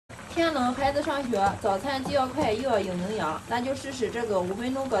天冷孩子上学，早餐既要快又要有营养，那就试试这个5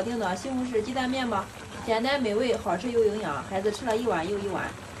分钟搞定的西红柿鸡蛋面吧。简单美味，好吃又营养，孩子吃了一碗又一碗。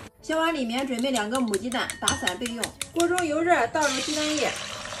小碗里面准备2个母鸡蛋，打散备用。锅中油热，倒入鸡蛋液，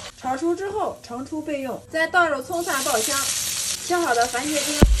炒熟之后盛出备用。再倒入葱蒜爆香，切好的番茄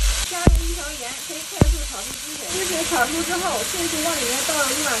丁，加入1勺盐，可以快速炒出汁水。汁水炒熟之后，迅速往里面倒入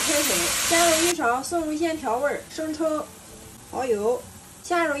1碗开水，加入1勺松露鲜调味、生抽、蚝油。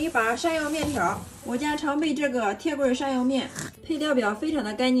下入1把山药面条，我家常备这个铁棍山药面，配料表非常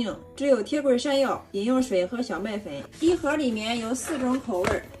的干净，只有铁棍山药、饮用水和小麦粉。一盒里面有4种口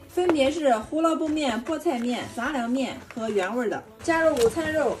味，分别是胡萝卜面、菠菜面、杂粮面和原味的。加入午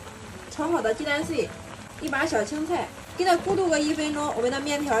餐肉、炒好的鸡蛋碎、1把小青菜，给它咕嘟个1分钟，我们的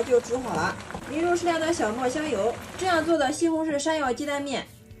面条就煮好了。淋入适量的小磨香油，这样做的西红柿山药鸡蛋面，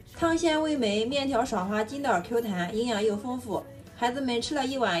汤鲜味美，面条爽滑，筋道 Q 弹，营养又丰富。孩子们吃了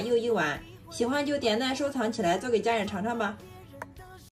一碗又一碗，喜欢就点赞收藏起来，做给家人尝尝吧。